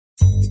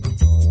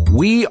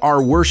We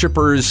are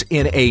worshipers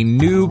in a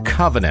new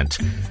covenant.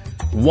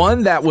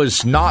 One that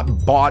was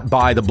not bought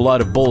by the blood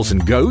of bulls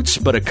and goats,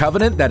 but a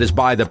covenant that is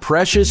by the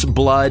precious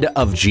blood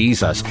of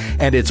Jesus.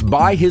 And it's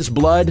by his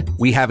blood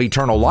we have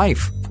eternal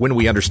life when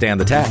we understand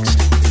the text.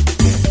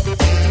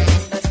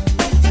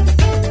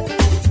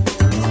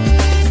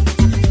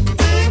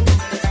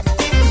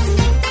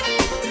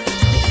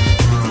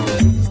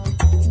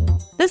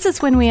 This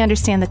is When We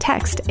Understand the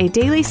Text, a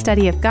daily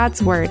study of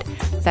God's Word,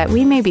 that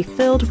we may be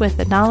filled with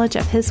the knowledge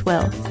of His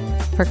will.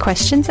 For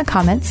questions and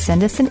comments,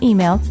 send us an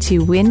email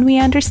to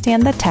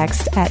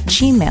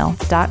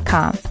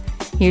whenweunderstandthetext@gmail.com.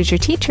 Here's your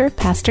teacher,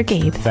 Pastor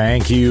Gabe.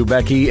 Thank you,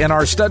 Becky. In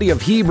our study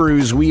of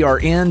Hebrews, we are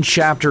in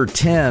chapter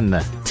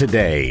 10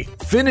 today,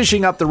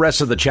 finishing up the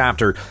rest of the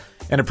chapter,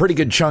 and a pretty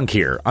good chunk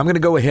here. I'm going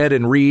to go ahead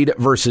and read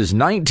verses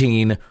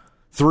 19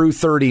 through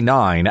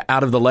 39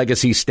 out of the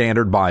Legacy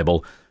Standard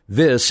Bible.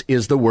 This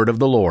is the word of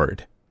the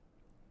Lord.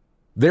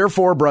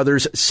 Therefore,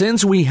 brothers,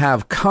 since we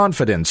have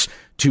confidence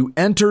to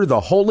enter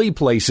the holy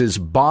places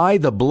by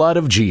the blood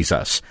of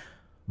Jesus,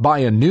 by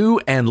a new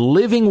and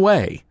living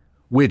way,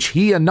 which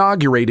he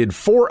inaugurated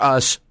for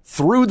us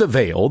through the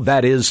veil,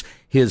 that is,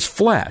 his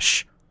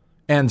flesh,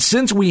 and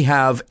since we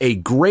have a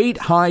great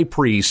high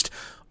priest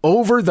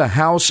over the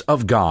house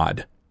of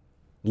God,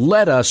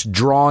 let us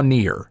draw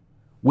near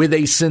with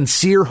a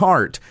sincere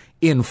heart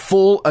in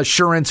full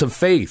assurance of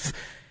faith,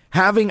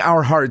 having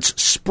our hearts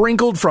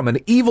sprinkled from an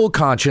evil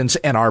conscience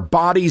and our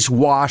bodies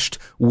washed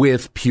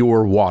with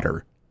pure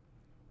water.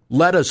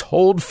 Let us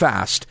hold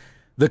fast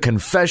the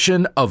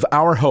confession of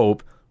our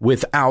hope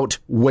without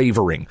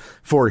wavering,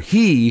 for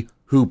he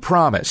who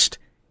promised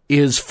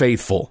is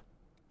faithful.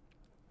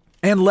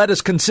 And let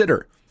us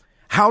consider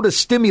how to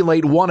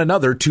stimulate one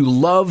another to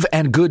love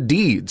and good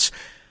deeds,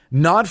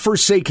 not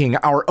forsaking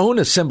our own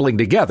assembling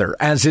together,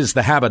 as is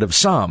the habit of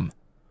some,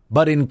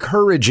 but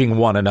encouraging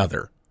one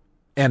another,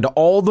 and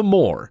all the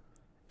more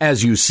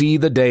as you see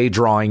the day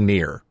drawing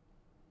near.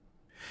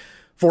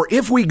 For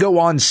if we go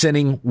on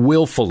sinning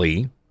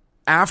willfully,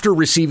 after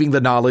receiving the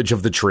knowledge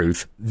of the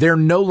truth, there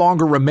no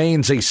longer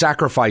remains a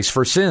sacrifice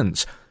for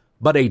sins,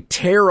 but a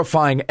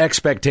terrifying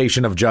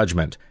expectation of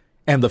judgment,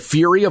 and the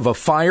fury of a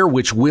fire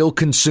which will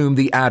consume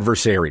the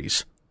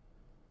adversaries.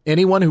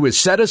 Anyone who has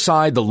set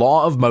aside the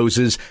law of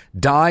Moses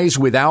dies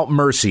without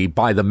mercy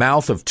by the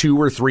mouth of 2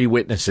 or 3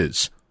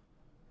 witnesses.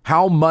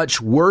 How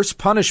much worse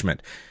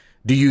punishment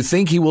do you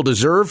think he will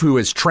deserve who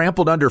has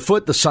trampled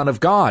underfoot the Son of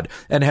God,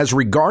 and has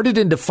regarded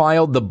and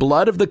defiled the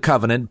blood of the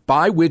covenant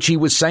by which he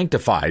was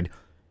sanctified,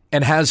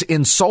 and has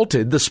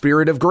insulted the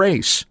Spirit of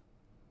grace?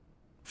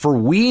 For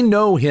we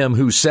know him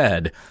who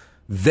said,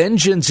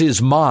 "Vengeance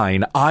is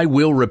mine, I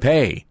will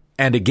repay,"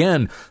 and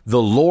again,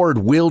 "The Lord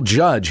will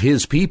judge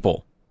his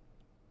people."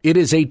 It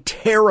is a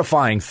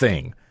terrifying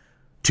thing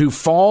to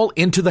fall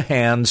into the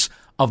hands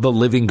of the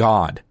living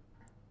God.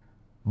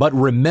 But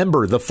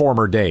remember the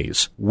former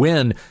days,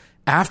 when,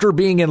 after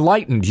being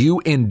enlightened,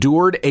 you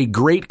endured a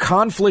great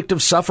conflict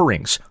of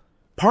sufferings,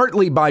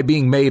 partly by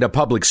being made a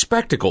public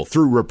spectacle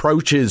through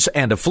reproaches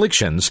and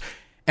afflictions,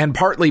 and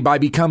partly by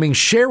becoming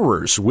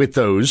sharers with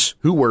those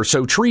who were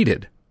so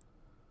treated.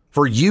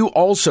 For you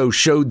also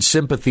showed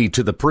sympathy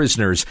to the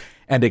prisoners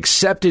and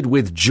accepted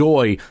with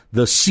joy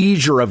the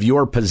seizure of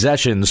your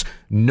possessions,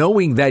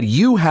 knowing that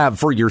you have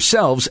for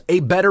yourselves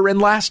a better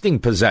and lasting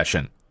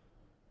possession.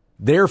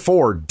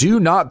 Therefore, do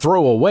not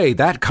throw away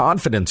that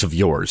confidence of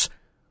yours,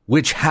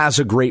 which has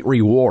a great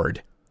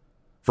reward.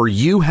 For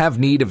you have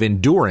need of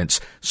endurance,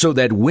 so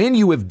that when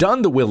you have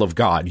done the will of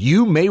God,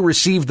 you may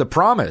receive the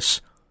promise.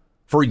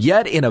 For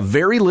yet in a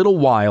very little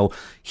while,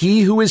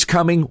 he who is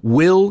coming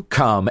will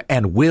come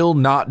and will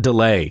not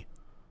delay.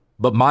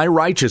 But my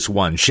righteous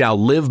one shall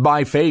live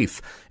by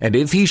faith, and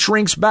if he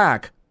shrinks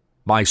back,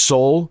 my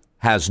soul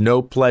has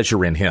no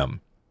pleasure in him.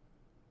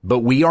 But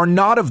we are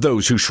not of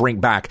those who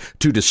shrink back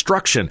to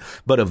destruction,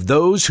 but of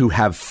those who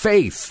have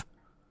faith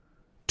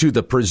to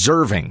the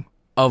preserving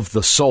of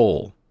the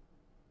soul.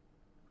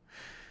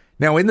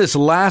 Now, in this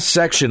last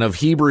section of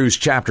Hebrews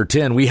chapter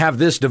 10, we have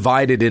this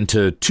divided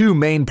into 2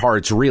 main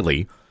parts,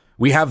 really.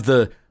 We have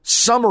the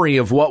summary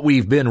of what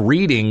we've been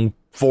reading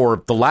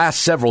for the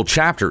last several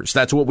chapters.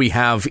 That's what we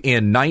have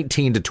in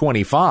 19 to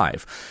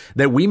 25,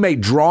 that we may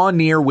draw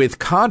near with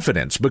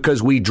confidence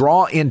because we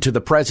draw into the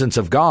presence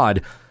of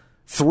God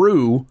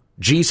through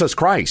Jesus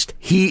Christ.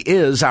 He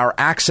is our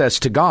access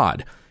to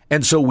God.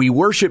 And so we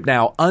worship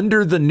now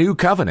under the new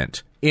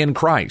covenant in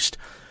Christ.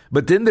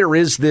 But then there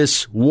is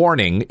this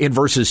warning in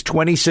verses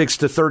 26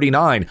 to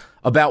 39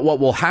 about what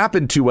will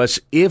happen to us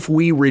if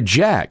we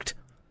reject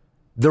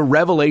the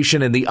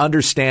revelation and the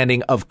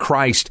understanding of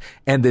Christ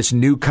and this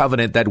new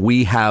covenant that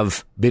we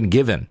have been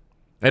given.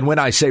 And when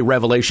I say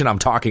revelation, I'm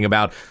talking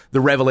about the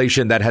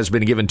revelation that has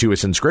been given to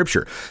us in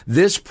Scripture.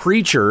 This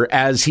preacher,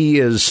 as he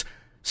is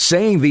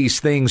saying these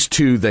things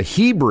to the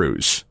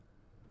Hebrews,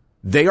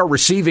 they are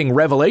receiving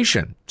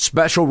revelation,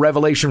 special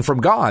revelation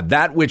from God,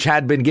 that which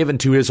had been given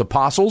to his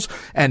apostles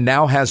and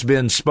now has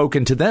been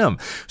spoken to them.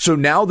 So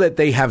now that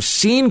they have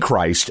seen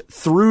Christ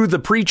through the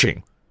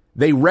preaching,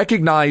 they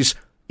recognize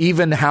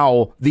even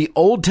how the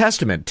Old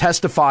Testament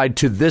testified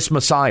to this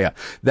Messiah,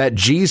 that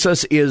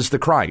Jesus is the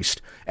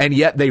Christ, and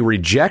yet they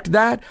reject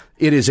that,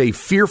 it is a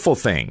fearful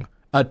thing,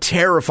 a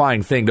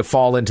terrifying thing to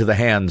fall into the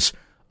hands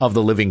of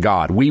the living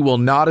God. We will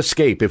not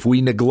escape if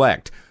we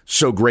neglect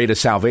so great a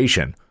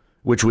salvation,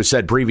 which was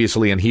said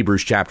previously in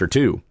Hebrews chapter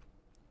 2.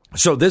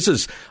 So this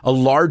is a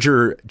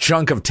larger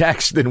chunk of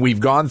text than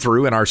we've gone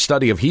through in our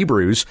study of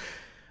Hebrews.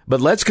 But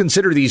let's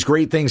consider these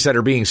great things that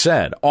are being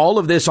said. All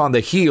of this on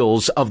the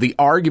heels of the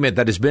argument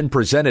that has been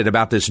presented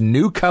about this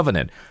new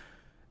covenant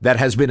that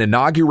has been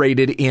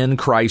inaugurated in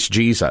Christ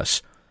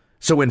Jesus.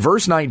 So in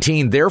verse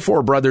 19,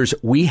 therefore, brothers,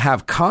 we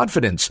have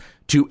confidence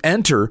to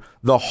enter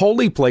the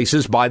holy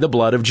places by the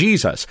blood of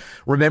Jesus.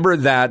 Remember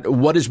that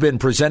what has been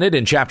presented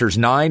in chapters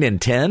 9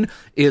 and 10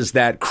 is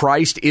that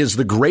Christ is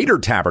the greater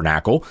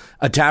tabernacle,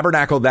 a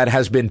tabernacle that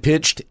has been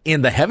pitched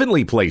in the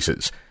heavenly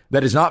places,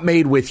 that is not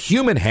made with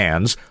human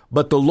hands,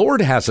 but the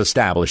Lord has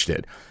established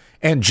it.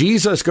 And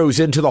Jesus goes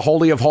into the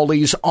Holy of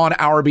Holies on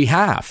our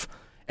behalf.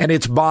 And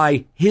it's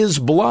by his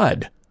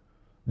blood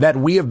that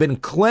we have been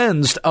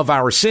cleansed of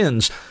our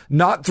sins,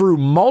 not through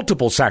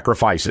multiple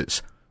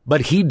sacrifices,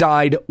 but he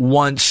died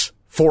once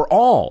for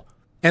all.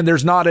 And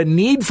there's not a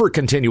need for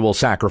continual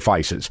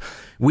sacrifices.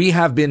 We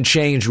have been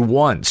changed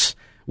once.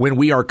 When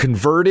we are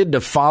converted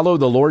to follow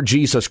the Lord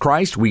Jesus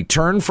Christ, we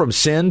turn from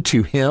sin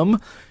to him.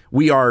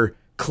 We are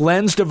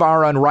cleansed of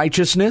our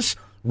unrighteousness.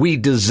 We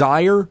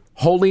desire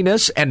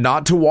holiness and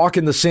not to walk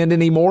in the sin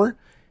anymore.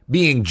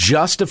 Being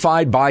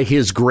justified by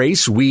his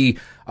grace, we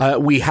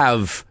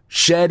have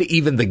shed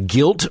even the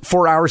guilt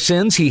for our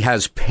sins. He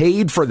has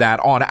paid for that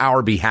on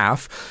our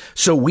behalf.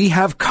 So we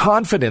have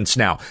confidence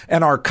now.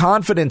 And our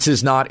confidence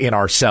is not in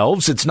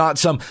ourselves. It's not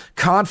some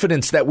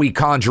confidence that we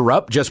conjure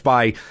up just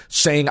by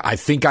saying, I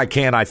think I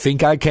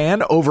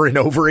can, over and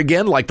over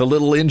again, like the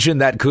little engine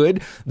that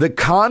could. The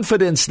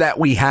confidence that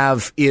we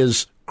have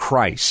is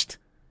Christ.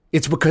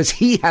 It's because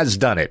he has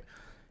done it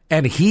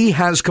and he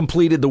has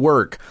completed the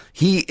work.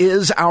 He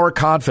is our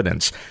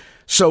confidence.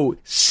 So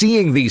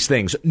seeing these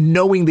things,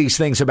 knowing these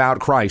things about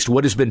Christ,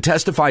 what has been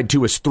testified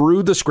to us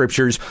through the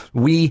scriptures,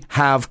 we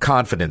have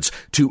confidence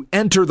to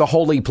enter the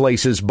holy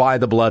places by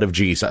the blood of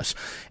Jesus.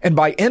 And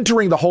by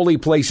entering the holy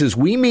places,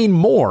 we mean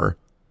more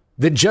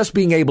than just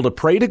being able to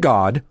pray to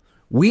God.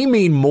 We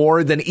mean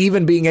more than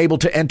even being able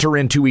to enter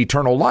into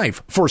eternal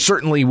life, for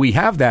certainly we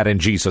have that in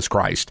Jesus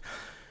Christ.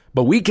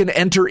 But we can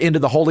enter into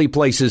the holy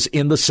places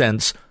in the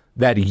sense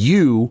that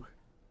you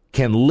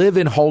can live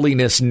in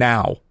holiness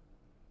now.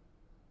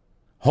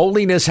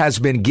 Holiness has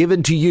been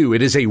given to you.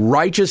 It is a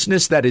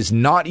righteousness that is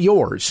not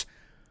yours.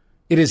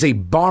 It is a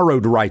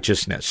borrowed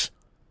righteousness.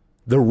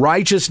 The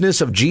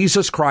righteousness of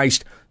Jesus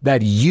Christ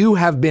that you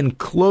have been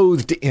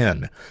clothed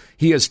in.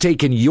 He has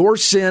taken your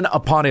sin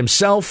upon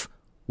himself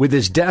with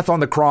his death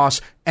on the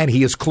cross, and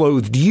he has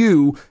clothed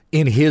you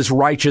in his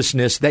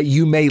righteousness that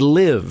you may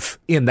live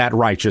in that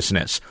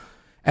righteousness.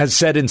 As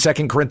said in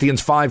 2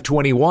 Corinthians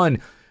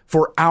 5:21,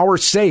 for our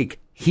sake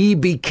he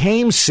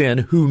became sin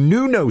who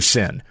knew no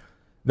sin,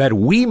 that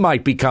we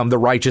might become the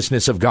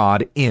righteousness of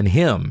God in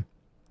him.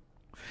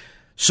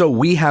 So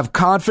we have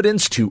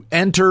confidence to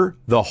enter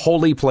the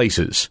holy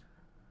places.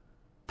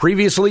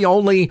 Previously,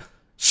 only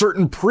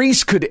certain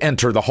priests could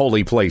enter the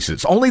holy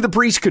places. Only the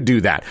priests could do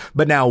that.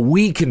 But now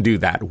we can do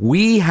that.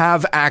 We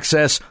have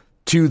access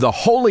to the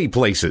holy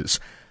places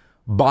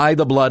by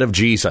the blood of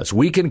Jesus.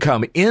 We can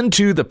come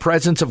into the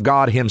presence of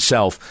God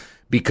himself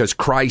because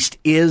Christ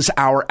is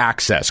our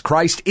access.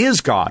 Christ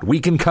is God. We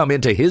can come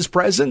into his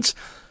presence.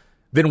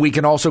 Then we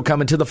can also come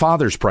into the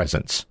Father's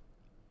presence.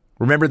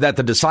 Remember that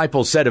the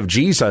disciples said of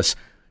Jesus,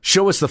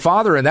 show us the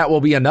Father and that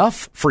will be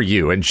enough for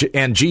you.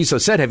 And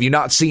Jesus said, have you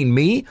not seen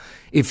me?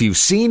 If you've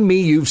seen me,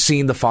 you've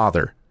seen the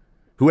Father.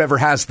 Whoever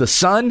has the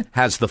Son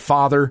has the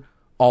Father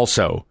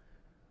also.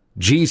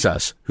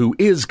 Jesus, who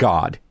is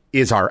God,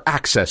 is our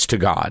access to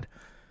God.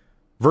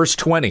 Verse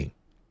 20,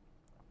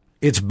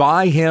 it's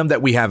by him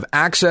that we have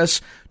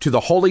access to the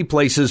holy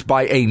places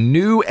by a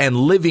new and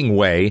living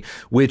way,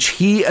 which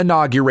he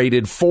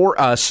inaugurated for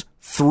us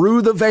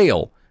through the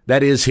veil,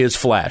 that is his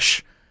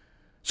flesh.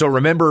 So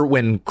remember,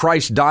 when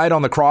Christ died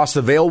on the cross,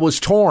 the veil was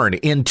torn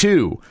in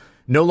two.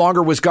 No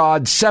longer was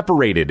God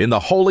separated in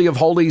the Holy of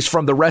Holies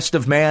from the rest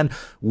of man.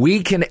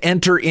 We can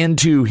enter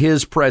into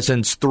his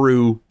presence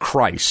through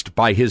Christ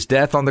by his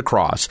death on the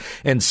cross.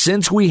 And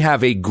since we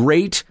have a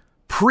great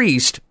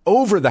priest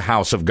over the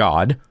house of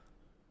God,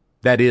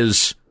 that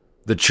is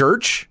the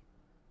church,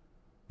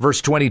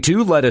 verse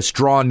 22, let us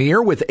draw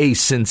near with a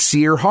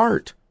sincere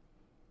heart,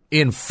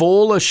 in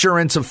full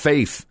assurance of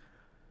faith,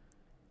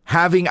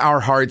 having our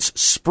hearts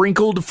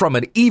sprinkled from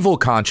an evil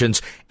conscience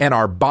and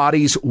our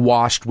bodies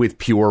washed with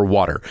pure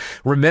water.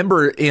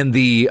 Remember, in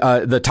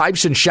the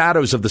types and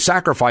shadows of the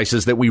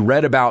sacrifices that we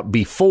read about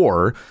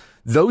before,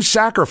 those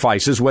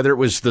sacrifices, whether it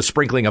was the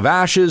sprinkling of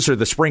ashes or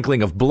the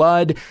sprinkling of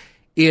blood,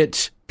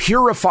 it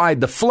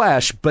purified the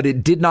flesh, but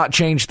it did not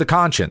change the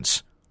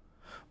conscience.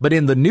 But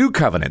in the new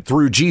covenant,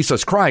 through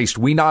Jesus Christ,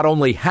 we not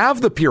only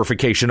have the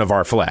purification of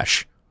our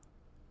flesh,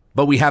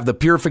 but we have the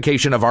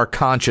purification of our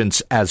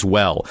conscience as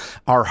well.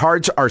 Our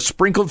hearts are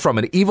sprinkled from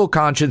an evil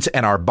conscience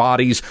and our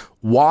bodies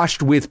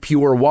washed with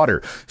pure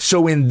water.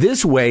 So in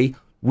this way,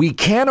 we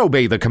can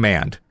obey the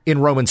command in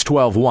Romans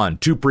 12:1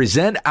 to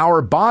present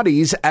our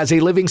bodies as a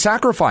living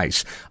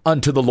sacrifice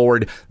unto the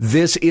Lord.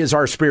 This is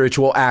our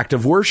spiritual act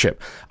of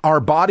worship. Our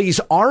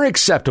bodies are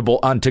acceptable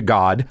unto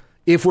God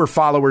if we're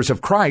followers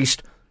of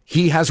Christ.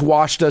 He has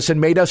washed us and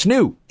made us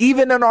new,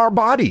 even in our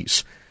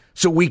bodies.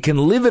 So we can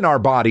live in our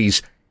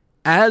bodies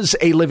as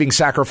a living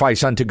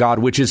sacrifice unto God,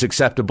 which is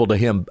acceptable to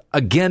him,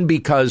 again,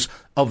 because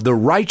of the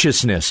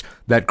righteousness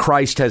that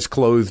Christ has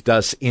clothed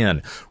us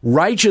in.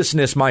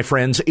 Righteousness, my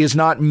friends, is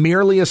not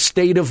merely a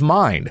state of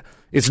mind.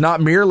 It's not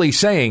merely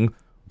saying,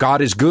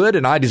 God is good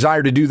and I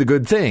desire to do the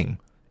good thing.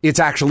 It's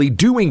actually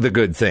doing the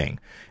good thing.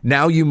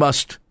 Now you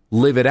must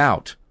live it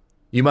out.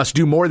 You must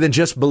do more than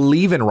just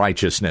believe in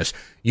righteousness.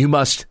 You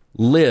must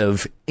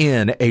live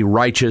in a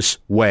righteous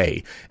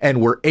way.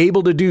 And we're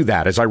able to do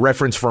that, as I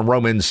referenced from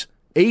Romans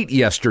 8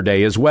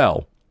 yesterday as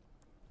well.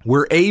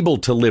 We're able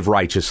to live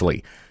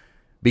righteously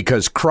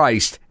because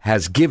Christ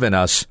has given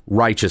us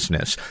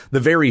righteousness.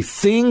 The very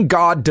thing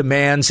God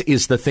demands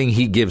is the thing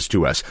he gives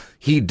to us.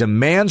 He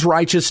demands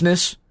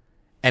righteousness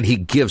and he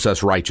gives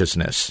us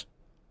righteousness.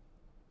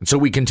 And so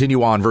we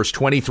continue on, verse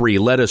 23,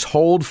 let us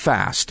hold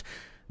fast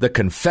the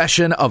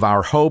confession of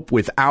our hope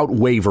without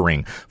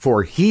wavering,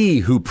 for he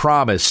who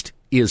promised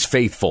is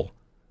faithful.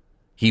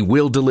 He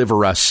will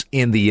deliver us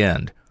in the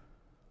end.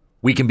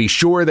 We can be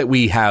sure that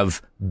we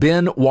have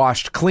been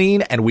washed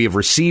clean and we have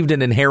received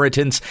an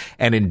inheritance,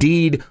 and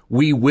indeed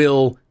we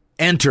will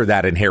enter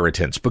that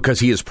inheritance because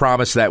he has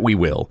promised that we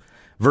will.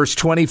 Verse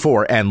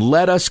 24, and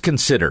let us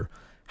consider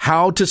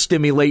how to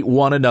stimulate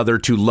one another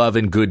to love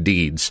and good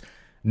deeds,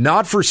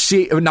 not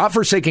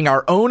forsaking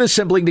our own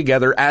assembling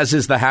together, as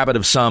is the habit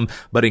of some,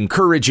 but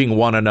encouraging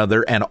one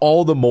another, and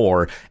all the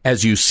more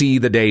as you see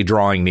the day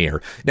drawing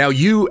near. Now,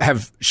 you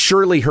have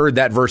surely heard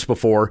that verse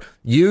before,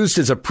 used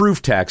as a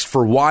proof text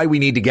for why we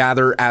need to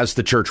gather as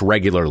the church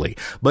regularly.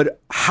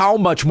 But how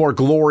much more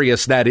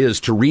glorious that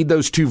is to read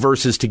those two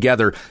verses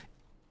together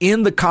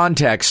in the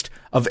context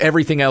of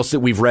everything else that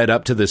we've read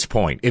up to this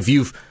point. If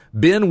you've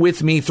been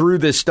with me through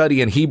this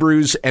study in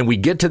Hebrews, and we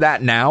get to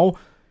that now,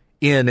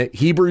 in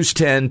Hebrews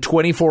 10,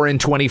 24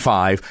 and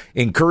 25,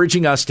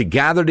 encouraging us to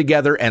gather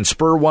together and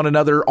spur one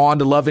another on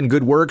to love and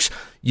good works,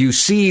 you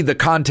see the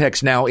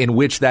context now in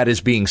which that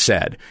is being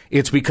said.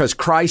 It's because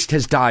Christ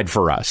has died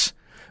for us,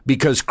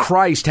 because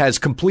Christ has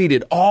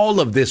completed all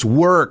of this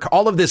work,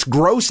 all of this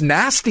gross,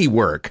 nasty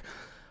work,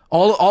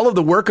 all of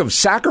the work of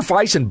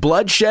sacrifice and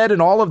bloodshed and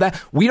all of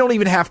that. We don't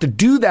even have to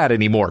do that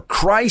anymore.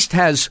 Christ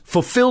has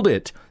fulfilled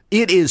it.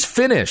 It is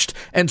finished.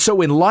 And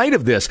so in light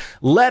of this,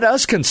 let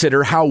us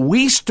consider how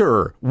we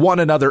stir one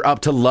another up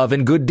to love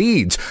and good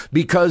deeds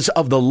because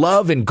of the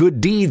love and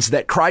good deeds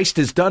that Christ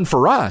has done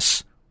for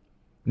us,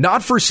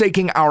 not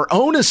forsaking our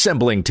own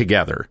assembling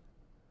together.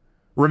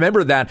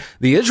 Remember that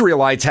the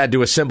Israelites had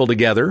to assemble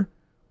together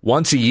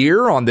once a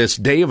year on this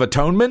Day of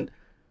Atonement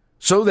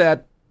so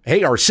that,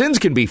 hey, our sins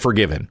can be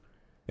forgiven.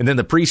 And then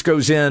the priest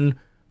goes in,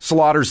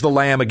 slaughters the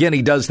lamb. Again,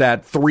 he does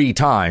that 3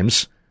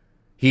 times.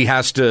 He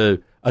has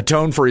to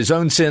atone for his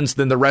own sins,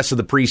 then the rest of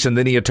the priests, and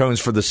then he atones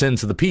for the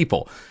sins of the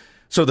people.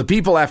 So the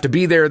people have to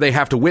be there. They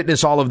have to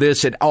witness all of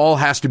this. It all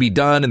has to be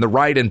done in the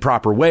right and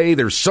proper way.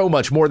 There's so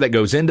much more that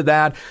goes into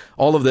that,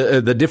 all of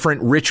the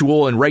different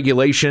ritual and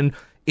regulation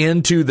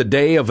into the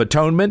Day of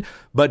Atonement.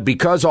 But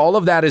because all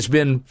of that has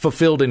been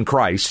fulfilled in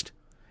Christ,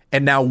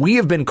 and now we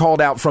have been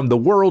called out from the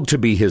world to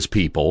be his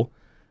people,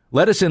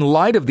 let us, in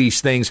light of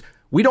these things,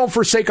 we don't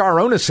forsake our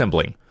own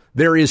assembling.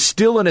 There is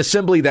still an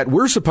assembly that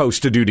we're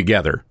supposed to do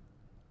together.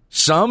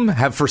 Some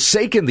have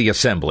forsaken the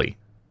assembly.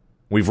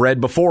 We've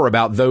read before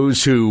about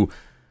those who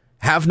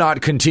have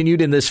not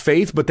continued in this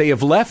faith, but they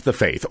have left the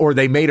faith, or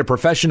they made a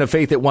profession of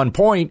faith at one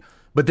point,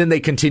 but then they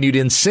continued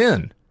in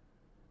sin,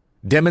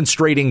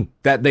 demonstrating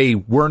that they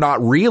were not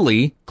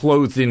really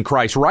clothed in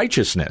Christ's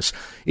righteousness.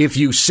 If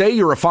you say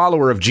you're a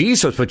follower of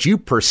Jesus, but you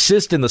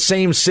persist in the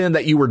same sin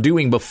that you were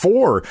doing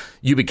before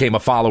you became a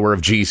follower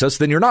of Jesus,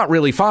 then you're not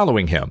really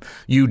following him.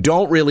 You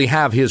don't really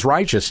have his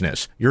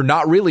righteousness. You're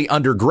not really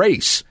under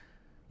grace.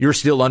 You're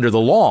still under the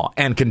law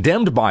and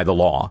condemned by the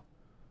law.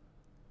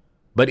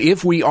 But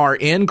if we are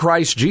in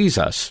Christ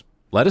Jesus,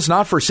 let us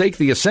not forsake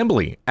the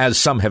assembly, as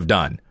some have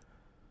done,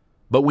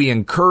 but we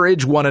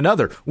encourage one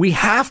another. We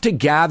have to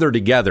gather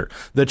together.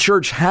 The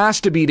church has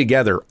to be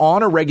together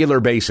on a regular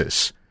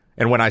basis.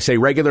 And when I say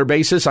regular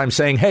basis, I'm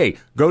saying, hey,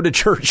 go to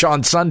church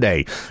on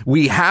Sunday.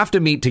 We have to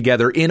meet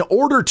together in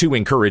order to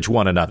encourage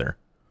one another,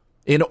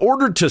 in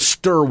order to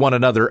stir one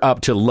another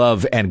up to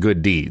love and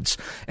good deeds.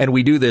 And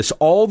we do this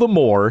all the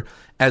more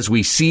as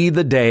we see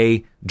the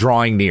day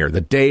drawing near,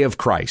 the day of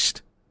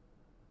Christ,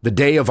 the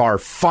day of our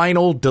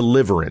final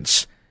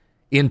deliverance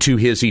into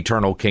his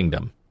eternal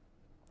kingdom.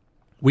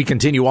 We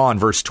continue on,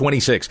 verse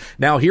 26.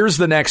 Now, here's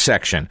the next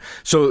section.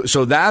 So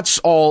that's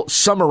all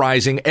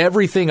summarizing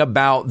everything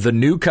about the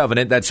new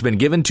covenant that's been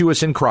given to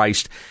us in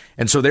Christ.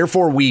 And so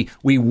therefore we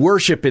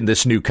worship in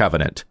this new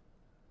covenant.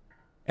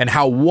 and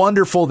how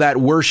wonderful that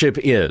worship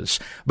is.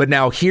 But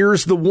now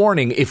here's the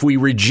warning. If we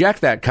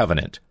reject that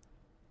covenant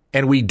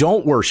and we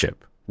don't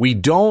worship, we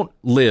don't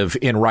live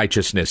in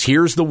righteousness.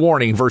 Here's the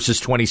warning,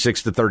 verses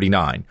 26 to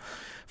 39.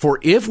 For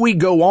if we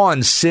go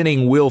on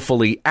sinning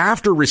willfully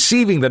after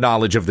receiving the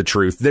knowledge of the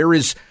truth,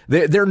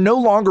 there no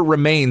longer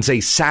remains a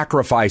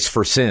sacrifice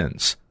for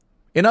sins.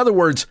 In other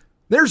words,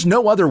 there's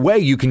no other way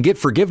you can get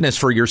forgiveness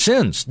for your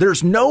sins.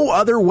 There's no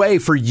other way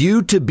for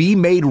you to be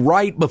made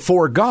right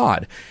before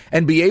God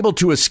and be able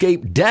to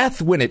escape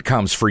death when it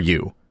comes for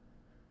you.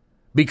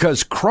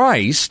 Because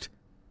Christ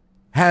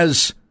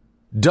has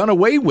done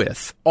away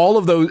with all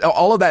of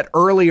that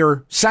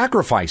earlier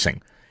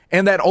sacrificing.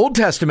 And that Old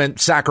Testament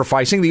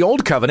sacrificing, the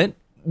Old Covenant,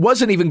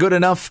 wasn't even good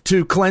enough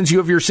to cleanse you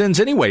of your sins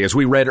anyway. As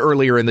we read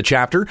earlier in the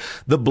chapter,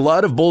 the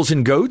blood of bulls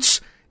and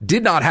goats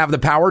did not have the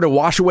power to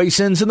wash away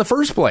sins in the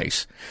first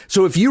place.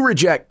 So if you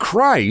reject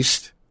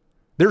Christ,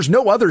 there's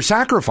no other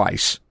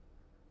sacrifice.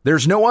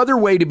 There's no other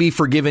way to be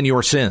forgiven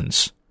your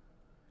sins.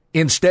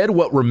 Instead,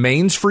 what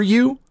remains for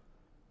you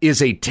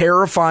is a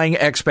terrifying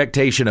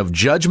expectation of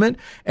judgment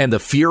and the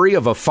fury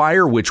of a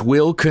fire which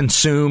will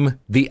consume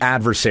the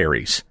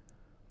adversaries.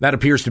 That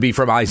appears to be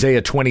from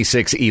Isaiah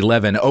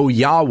 26:11. O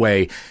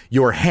Yahweh,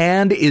 your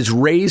hand is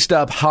raised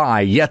up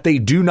high, yet they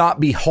do not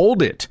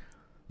behold it.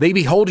 They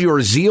behold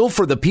your zeal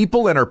for the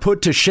people and are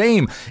put to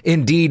shame.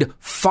 Indeed,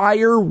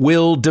 fire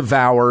will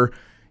devour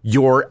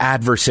your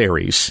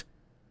adversaries.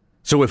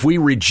 So if we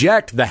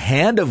reject the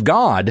hand of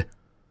God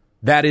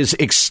that is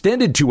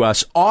extended to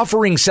us,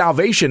 offering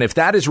salvation, if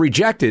that is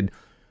rejected,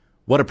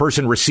 what a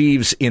person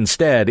receives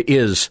instead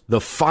is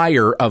the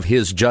fire of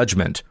his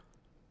judgment.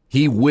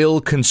 He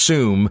will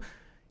consume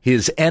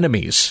his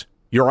enemies.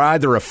 You're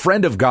either a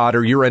friend of God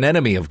or you're an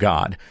enemy of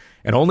God.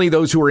 And only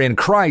those who are in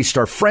Christ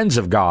are friends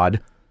of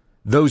God.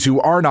 Those who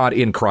are not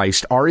in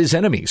Christ are his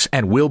enemies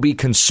and will be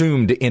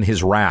consumed in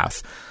his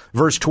wrath.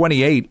 Verse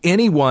 28,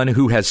 anyone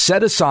who has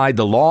set aside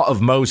the law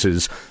of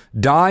Moses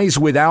dies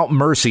without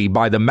mercy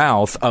by the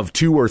mouth of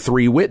 2 or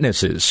 3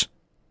 witnesses.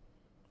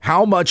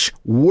 How much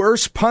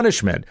worse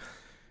punishment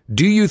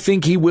do you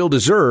think he will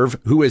deserve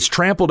who has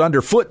trampled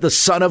underfoot the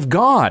Son of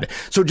God?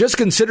 So just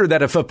consider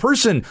that if a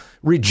person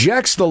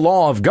rejects the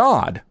law of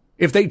God,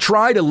 if they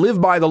try to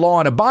live by the law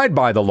and abide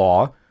by the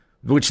law,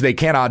 which they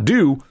cannot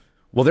do,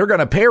 well, they're going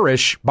to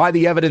perish by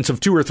the evidence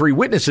of 2 or 3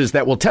 witnesses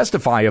that will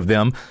testify of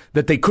them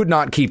that they could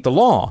not keep the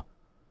law.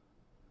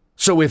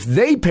 So if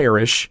they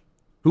perish,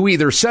 who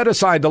either set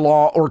aside the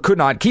law or could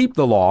not keep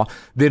the law,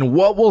 then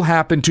what will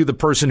happen to the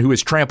person who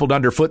has trampled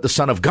underfoot the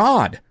Son of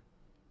God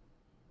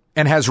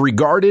and has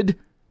regarded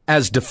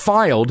as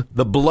defiled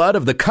the blood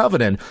of the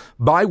covenant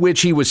by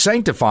which he was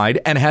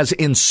sanctified and has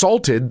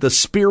insulted the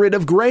Spirit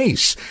of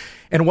grace?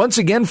 And once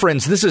again,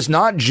 friends, this is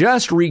not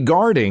just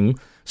regarding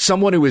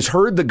someone who has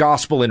heard the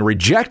gospel and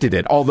rejected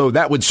it, although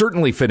that would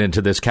certainly fit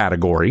into this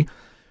category.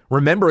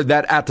 Remember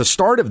that at the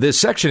start of this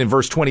section in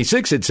verse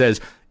 26, it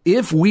says,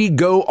 if we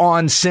go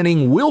on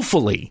sinning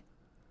willfully.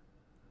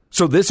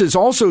 So this is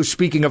also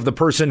speaking of the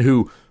person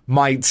who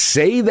might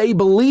say they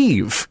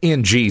believe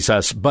in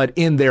Jesus, but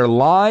in their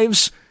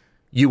lives,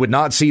 you would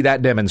not see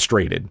that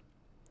demonstrated.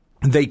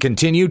 They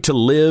continue to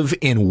live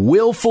in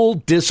willful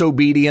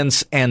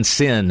disobedience and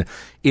sin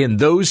in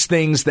those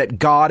things that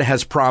God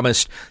has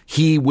promised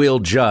he will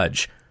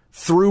judge,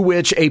 through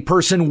which a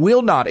person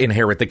will not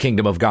inherit the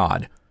kingdom of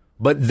God,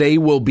 but they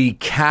will be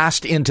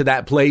cast into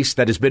that place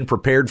that has been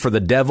prepared for the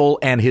devil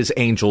and his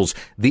angels,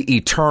 the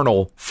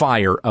eternal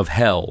fire of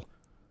hell.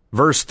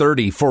 Verse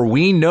 30, for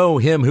we know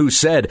him who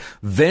said,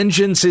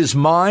 vengeance is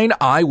mine,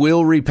 I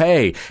will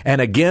repay.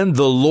 And again,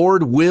 the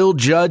Lord will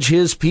judge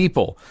his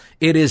people.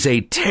 It is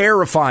a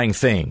terrifying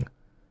thing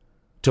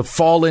to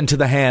fall into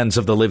the hands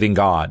of the living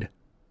God.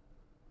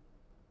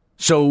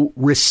 So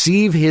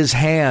receive his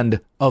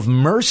hand of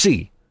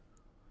mercy,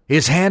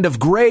 his hand of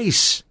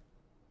grace,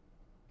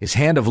 his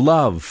hand of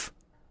love,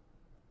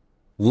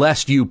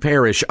 lest you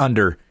perish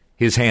under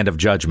his hand of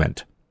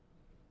judgment.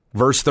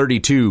 Verse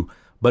 32,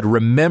 but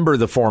remember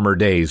the former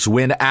days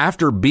when,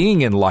 after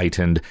being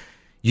enlightened,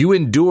 you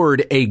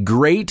endured a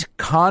great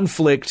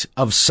conflict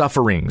of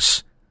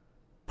sufferings,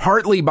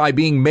 partly by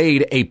being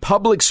made a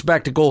public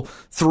spectacle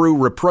through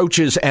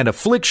reproaches and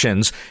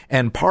afflictions,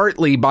 and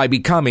partly by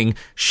becoming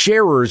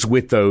sharers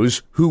with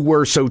those who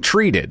were so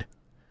treated.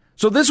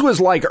 So this was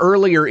like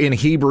earlier in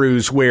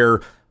Hebrews where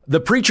the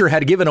preacher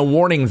had given a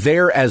warning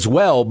there as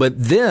well, but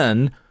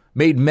then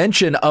made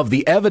mention of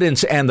the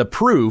evidence and the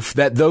proof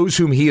that those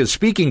whom he is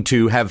speaking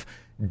to have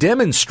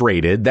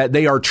demonstrated that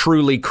they are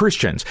truly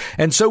Christians.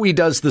 And so he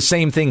does the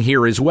same thing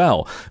here as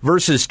well.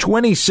 Verses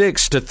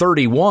 26 to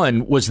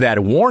 31 was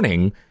that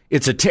warning.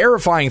 It's a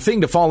terrifying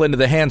thing to fall into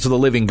the hands of the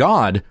living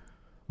God,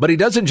 but he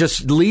doesn't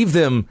just leave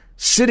them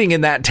sitting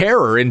in that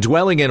terror and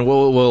dwelling in,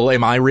 well,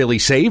 am I really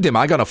saved? Am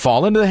I going to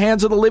fall into the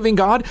hands of the living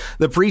God?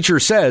 The preacher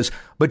says,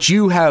 but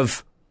you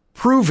have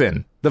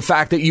proven the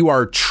fact that you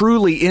are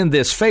truly in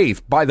this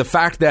faith by the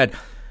fact that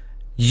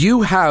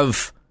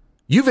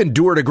you've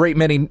endured a great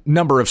many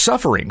number of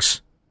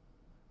sufferings.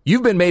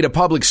 You've been made a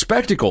public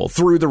spectacle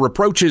through the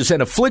reproaches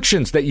and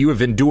afflictions that you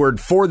have endured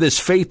for this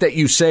faith that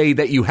you say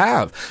that you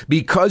have.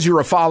 Because you're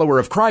a follower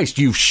of Christ,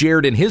 you've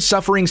shared in his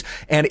sufferings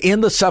and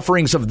in the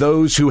sufferings of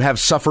those who have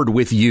suffered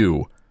with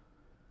you,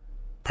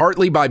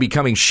 partly by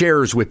becoming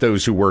sharers with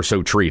those who were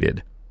so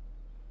treated.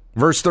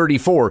 Verse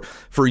 34,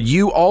 for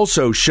you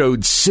also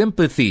showed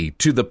sympathy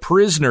to the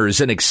prisoners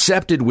and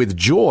accepted with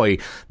joy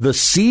the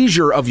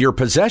seizure of your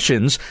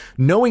possessions,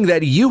 knowing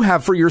that you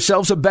have for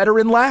yourselves a better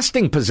and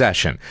lasting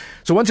possession.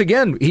 So once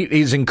again,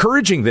 he's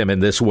encouraging them in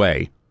this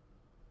way.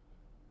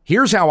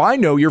 Here's how I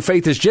know your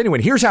faith is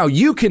genuine. Here's how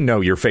you can know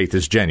your faith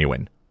is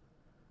genuine.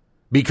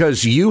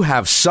 Because you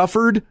have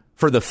suffered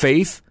for the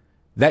faith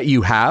that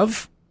you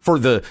have, for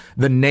the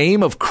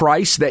name of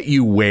Christ that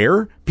you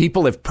wear.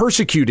 People have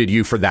persecuted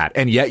you for that,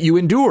 and yet you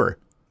endure.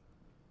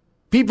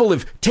 People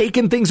have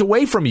taken things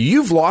away from you.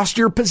 You've lost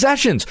your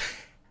possessions,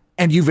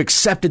 and you've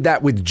accepted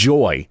that with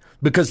joy,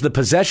 because the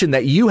possession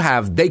that you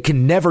have, they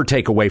can never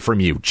take away from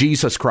you,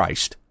 Jesus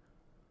Christ.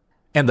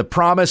 And the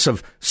promise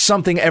of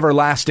something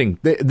everlasting,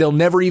 they'll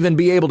never even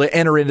be able to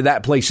enter into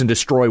that place and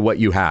destroy what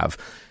you have.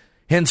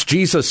 Hence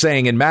Jesus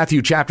saying in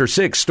Matthew chapter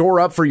 6,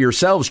 store up for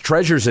yourselves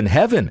treasures in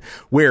heaven,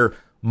 where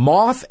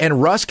moth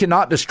and rust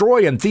cannot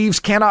destroy, and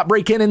thieves cannot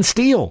break in and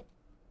steal.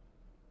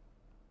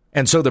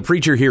 And so the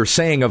preacher here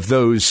saying of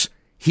those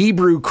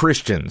Hebrew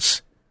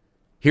Christians,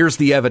 here's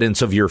the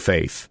evidence of your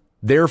faith.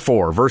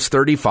 Therefore, verse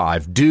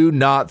 35, do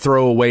not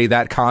throw away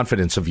that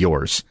confidence of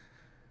yours,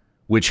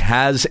 which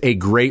has a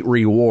great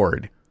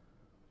reward.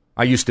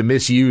 I used to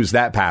misuse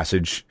that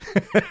passage.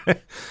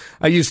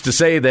 I used to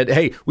say that,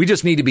 hey, we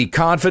just need to be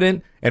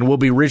confident and we'll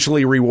be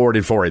richly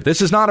rewarded for it.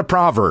 This is not a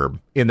proverb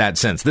in that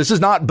sense. This is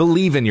not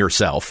believe in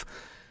yourself.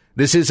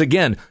 This is,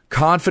 again,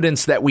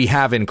 confidence that we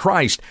have in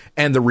Christ.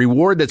 And the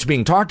reward that's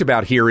being talked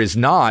about here is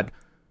not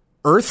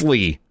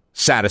earthly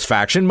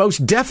satisfaction.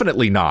 Most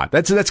definitely not.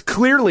 That's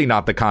clearly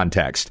not the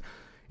context.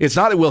 It's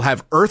not that we'll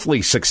have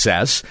earthly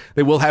success,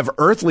 that we'll have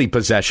earthly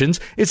possessions.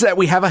 It's that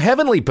we have a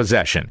heavenly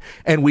possession,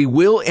 and we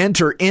will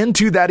enter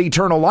into that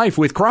eternal life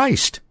with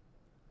Christ.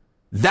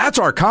 That's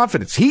our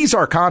confidence. He's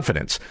our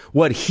confidence.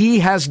 What he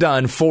has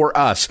done for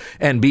us,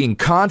 and being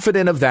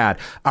confident of that,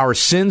 our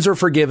sins are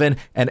forgiven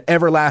and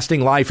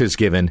everlasting life is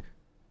given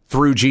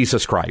through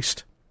Jesus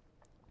Christ.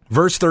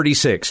 Verse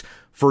 36,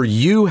 for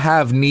you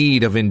have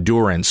need of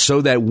endurance,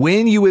 so that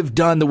when you have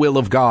done the will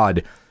of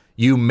God,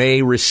 you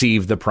may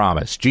receive the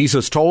promise.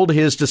 Jesus told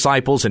his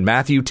disciples in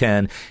Matthew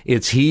 10,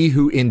 it's he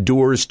who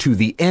endures to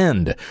the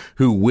end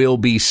who will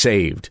be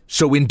saved.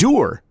 So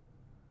endure.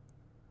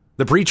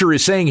 The preacher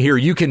is saying here,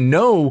 you can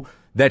know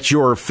that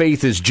your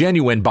faith is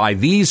genuine by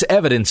these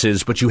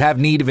evidences, but you have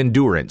need of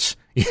endurance.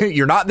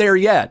 You're not there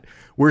yet.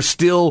 We're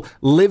still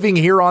living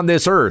here on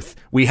this earth.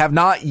 We have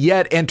not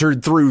yet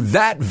entered through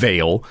that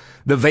veil,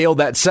 the veil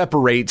that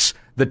separates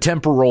the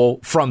temporal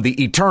from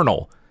the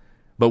eternal.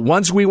 But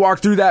once we walk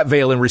through that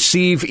veil and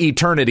receive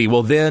eternity,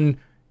 well, then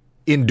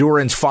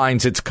endurance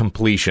finds its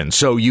completion.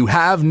 So you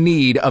have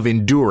need of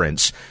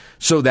endurance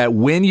so that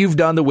when you've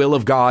done the will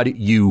of God,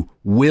 you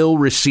will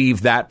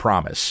receive that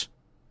promise.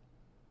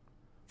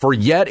 For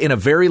yet in a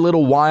very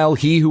little while,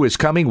 he who is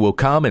coming will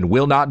come and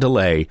will not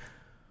delay.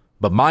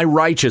 But my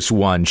righteous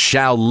one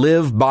shall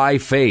live by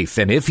faith.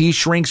 And if he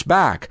shrinks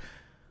back,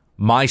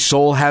 my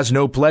soul has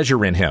no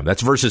pleasure in him.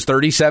 That's verses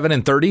 37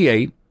 and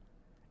 38.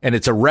 And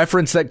it's a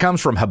reference that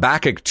comes from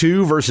Habakkuk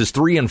 2, verses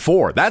 3 and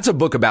 4. That's a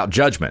book about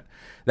judgment.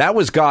 That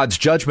was God's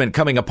judgment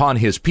coming upon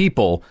his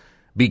people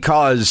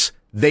because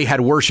they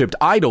had worshipped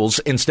idols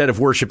instead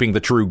of worshiping the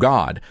true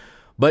God.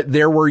 But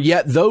there were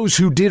yet those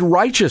who did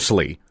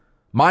righteously.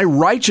 My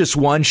righteous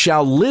one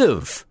shall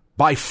live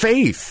by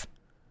faith.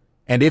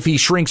 And if he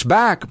shrinks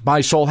back,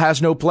 my soul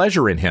has no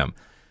pleasure in him.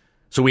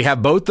 So we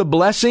have both the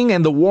blessing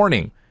and the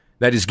warning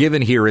that is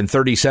given here in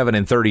 37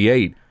 and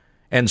 38.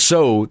 And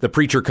so the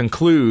preacher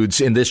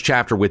concludes in this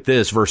chapter with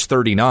this, verse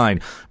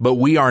 39, but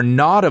we are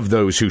not of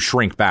those who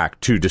shrink back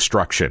to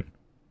destruction.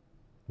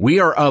 We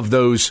are of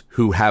those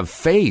who have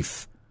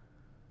faith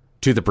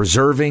to the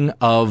preserving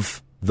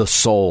of the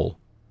soul.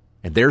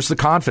 And there's the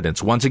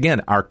confidence. Once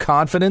again, our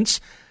confidence,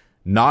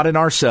 not in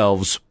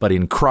ourselves, but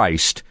in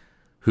Christ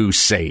who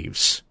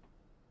saves.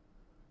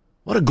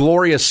 What a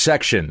glorious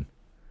section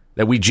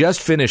that we just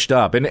finished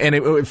up. And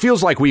it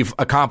feels like we've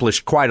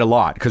accomplished quite a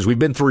lot because we've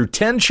been through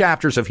 10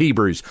 chapters of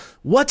Hebrews.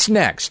 What's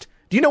next?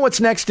 Do you know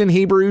what's next in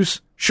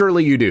Hebrews?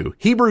 Surely you do.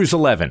 Hebrews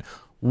 11.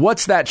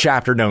 What's that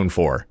chapter known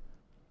for?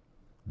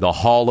 The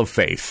Hall of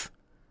Faith.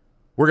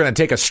 We're going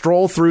to take a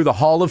stroll through the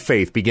Hall of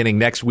Faith beginning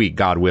next week,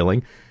 God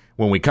willing,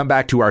 when we come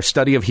back to our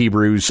study of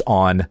Hebrews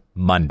on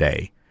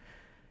Monday.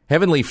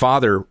 Heavenly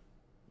Father,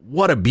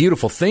 what a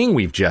beautiful thing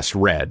we've just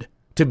read.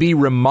 To be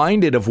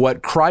reminded of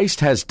what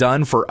Christ has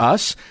done for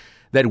us,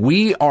 that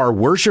we are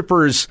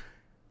worshipers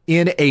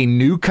in a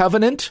new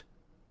covenant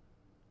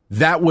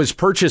that was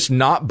purchased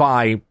not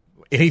by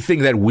anything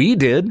that we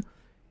did.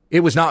 It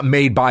was not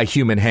made by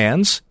human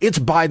hands. It's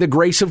by the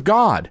grace of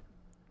God.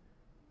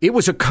 It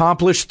was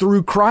accomplished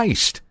through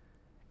Christ.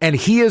 And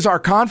he is our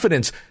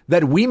confidence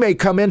that we may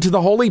come into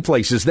the holy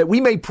places, that we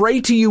may pray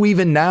to you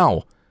even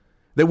now,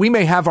 that we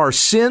may have our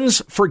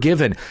sins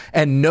forgiven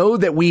and know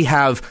that we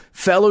have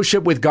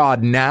fellowship with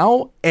God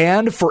now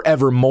and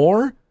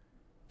forevermore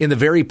in the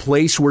very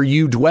place where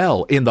you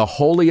dwell, in the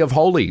Holy of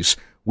Holies.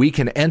 We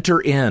can enter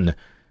in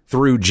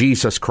through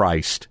Jesus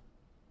Christ.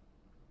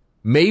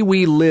 May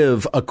we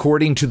live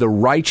according to the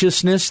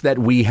righteousness that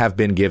we have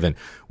been given.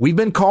 We've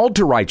been called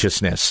to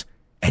righteousness,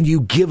 and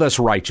you give us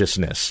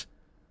righteousness.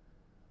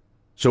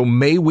 So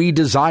may we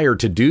desire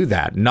to do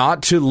that,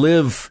 not to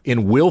live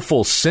in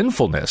willful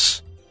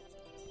sinfulness,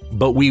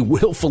 but we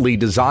willfully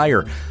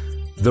desire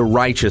the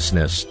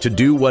righteousness to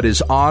do what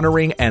is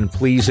honoring and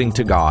pleasing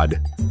to God.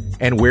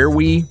 And where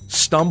we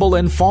stumble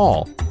and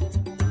fall,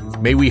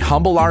 may we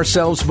humble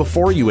ourselves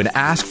before you and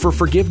ask for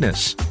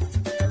forgiveness,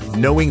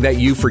 knowing that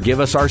you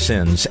forgive us our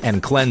sins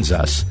and cleanse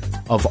us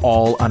of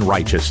all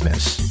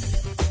unrighteousness.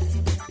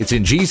 It's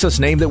in Jesus'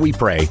 name that we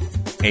pray.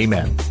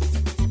 Amen.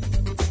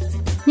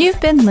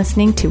 You've been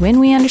listening to When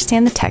We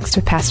Understand the Text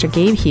with Pastor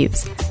Gabe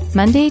Hughes.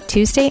 Monday,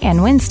 Tuesday,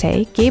 and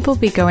Wednesday, Gabe will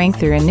be going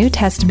through a New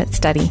Testament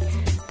study.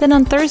 Then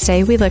on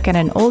Thursday, we look at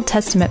an Old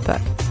Testament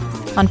book.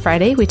 On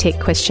Friday, we take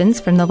questions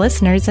from the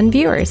listeners and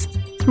viewers.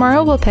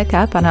 Tomorrow, we'll pick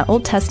up on an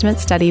Old Testament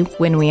study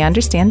when we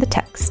understand the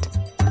text.